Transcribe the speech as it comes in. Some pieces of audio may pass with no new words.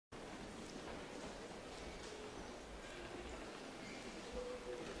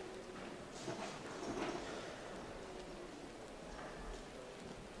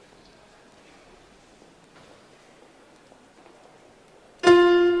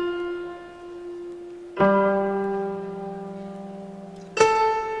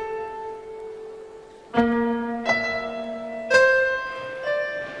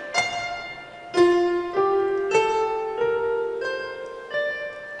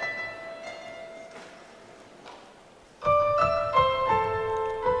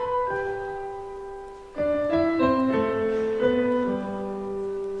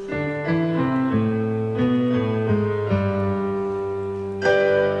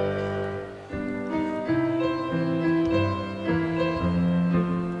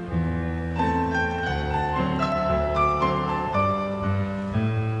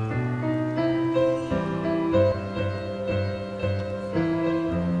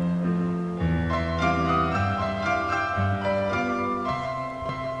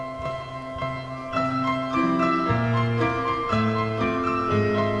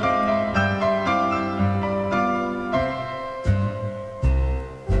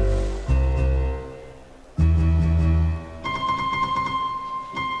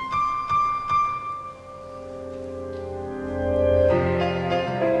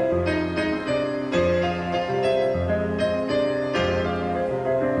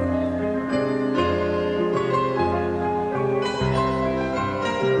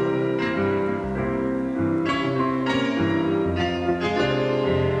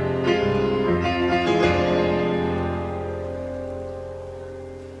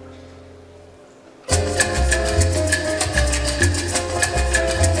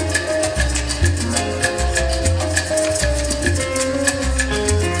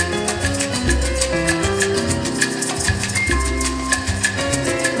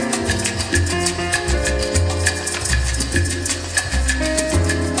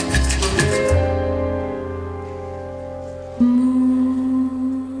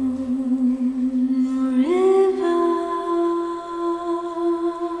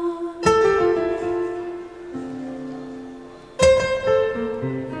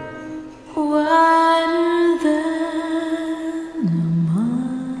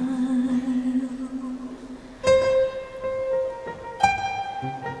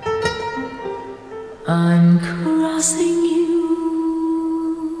I'm crossing you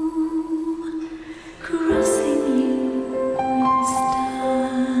in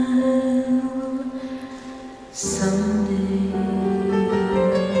style someday.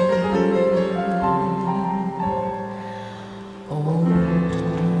 Old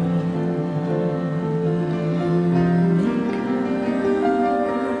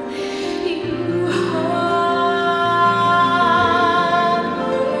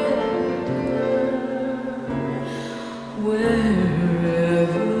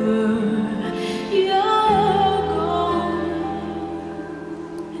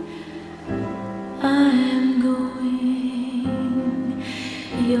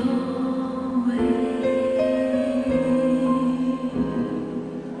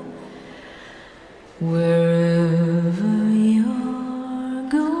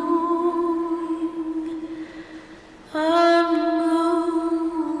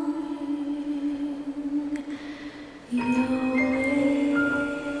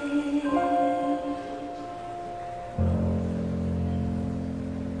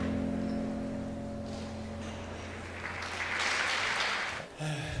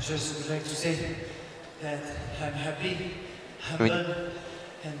just would like to say that I'm happy, humble,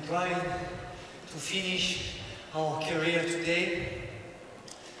 and proud to finish our career today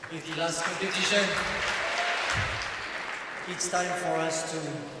with the last competition. It's time for us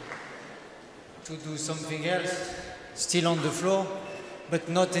to do something else, still on the floor, but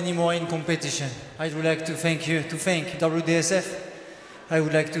not anymore in competition. I would like to thank WDSF. I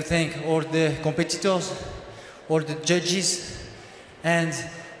would like to thank all the competitors, all the judges, and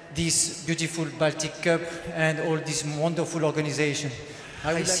this beautiful Baltic Cup and all this wonderful organization.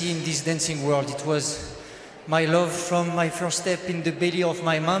 I see in this dancing world, it was my love from my first step in the belly of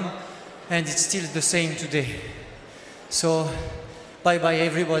my mom, and it's still the same today. So, bye-bye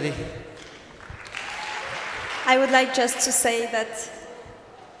everybody. I would like just to say that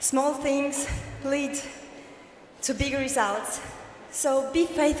small things lead to big results. So be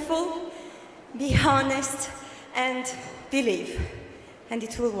faithful, be honest, and believe. And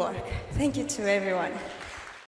it will work. Thank you to everyone.